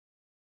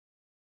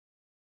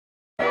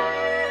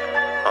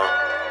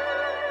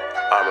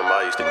I remember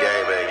I used to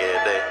gangbang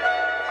every day.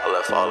 I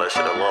left all that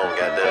shit alone,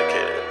 got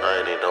dedicated.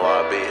 I didn't even know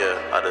I'd be here.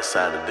 I just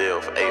signed a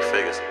deal for 8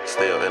 figures,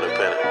 still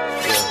independent.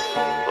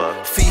 Yeah.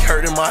 Look. Feet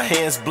hurting, my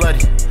hands bloody.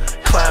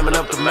 Climbing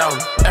up the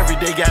mountain, every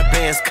day got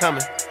bands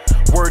coming.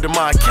 Word to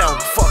my account,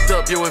 fucked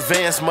up your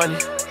advance money.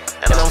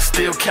 And I'm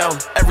still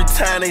counting. Every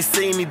time they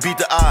see me beat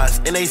the odds,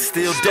 and they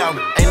still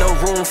doubting. Ain't no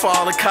room for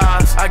all the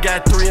cars. I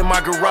got 3 in my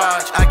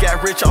garage. I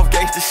got rich off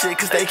gangsta shit,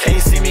 cause they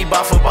can't see me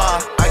bar for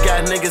bar. I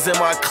got niggas in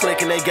my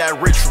clique, and they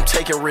got rich from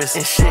taking risks.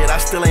 And shit, I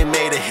still ain't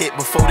made a hit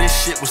before this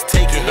shit was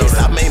taking hits.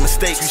 I made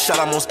mistakes, we shot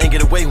almost ain't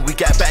get away when we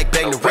got back,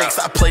 bang the rakes.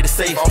 I played it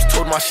safe, I was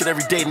told my shit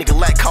every day. Nigga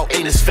lack caught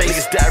in his face.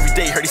 Niggas die every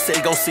day, heard he say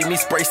he gon' see me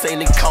spray, say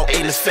nigga caught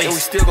in his face. And we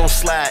still gon'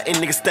 slide, and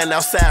niggas stand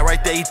outside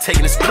right there, he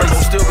taking his place.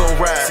 I'm still gon'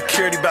 ride,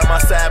 security by my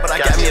side, but I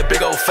got me a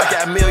big old I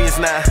got millions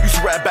now. Used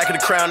to ride back in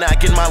the crown, now I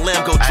get my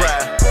lamb go dry.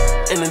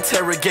 In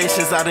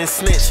interrogations, I didn't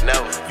snitch.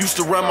 Used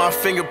to run my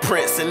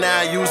fingerprints, and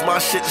now I use my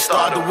shit to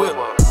start the whip.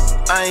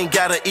 I ain't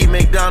gotta eat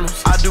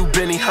McDonald's, I do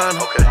Benny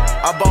Hanna.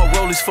 I bought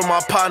rollies for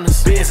my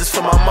partners, Benzes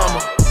for my mama.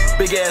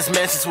 Big ass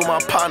mansions with my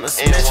partners,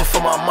 mansion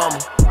for my mama.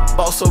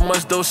 Bought so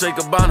much Dolce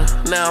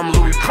Gabbana, now I'm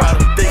Louis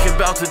Prada. Thinking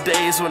about the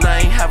days when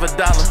I ain't have $1,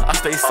 I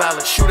stay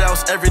solid.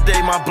 Shootouts every day,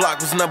 my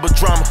block was number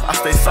drama, I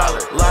stay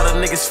solid. Lot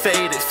of niggas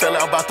faded, fell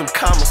out about them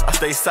commas, I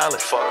stay solid.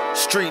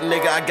 Street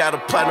nigga, I got a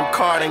platinum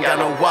card, ain't got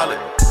no wallet.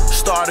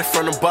 Started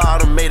from the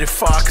bottom, made it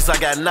far cause I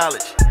got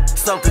knowledge.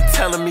 Something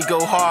telling me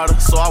go harder,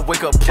 so I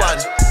wake up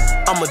plotting.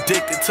 I'm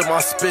addicted to my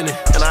spinning,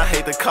 and I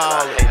hate to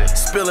call it.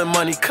 Spilling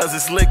money cause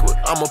it's liquid,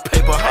 I'm a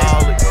paper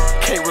holic.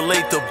 Can't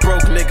relate to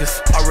broke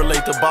niggas, I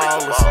relate to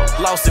ballers.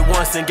 Lost it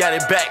once and got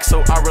it back,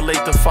 so I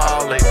relate to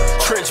falling.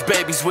 Trench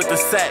babies with the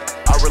sack,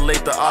 I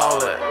relate to all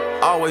that.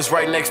 Always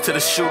right next to the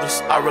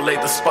shooters, I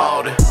relate to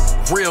Spalding.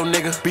 Real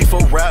nigga,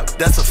 before rap,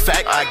 that's a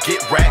fact. I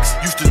get racks,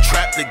 used to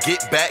trap to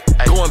get back.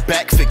 Going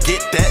back, forget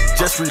that,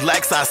 just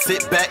relax, I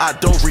sit back. I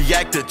don't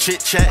react to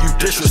chit chat, you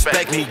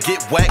disrespect me,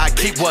 get whacked. I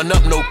keep one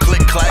up, no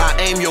click clack.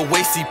 I aim your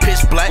waist, see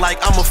pitch black. Like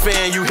I'm a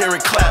fan, you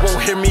hearing clap.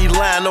 Won't hear me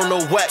lying on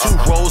no wax.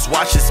 2 Rolls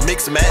watches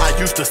mix match. I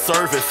used to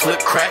serve and flip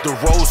crack. The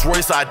Rolls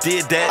Royce, I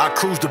did that. I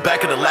cruised the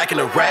back of the lack in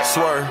the rack.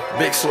 Swerve,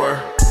 big swerve.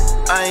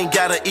 I ain't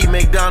gotta eat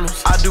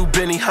McDonald's, I do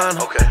Benny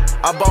Hanna.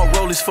 I bought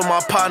rollies for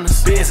my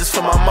partners, Benzes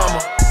for my mama.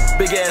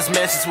 Big ass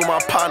mansions with my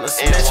partners,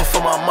 mansion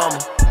for my mama.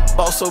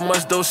 Bought so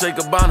much Dolce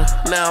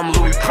Gabbana, now I'm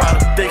Louis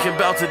Prada. Thinking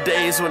about the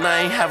days when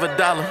I ain't have $1,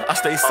 I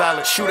stay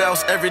solid.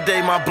 Shootouts every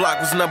day, my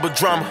block was number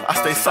drama, I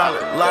stay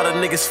solid. Lot of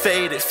niggas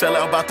faded, fell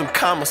out about them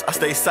commas, I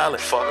stay solid.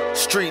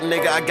 Street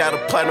nigga, I got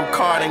a platinum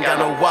card, ain't got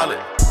no wallet.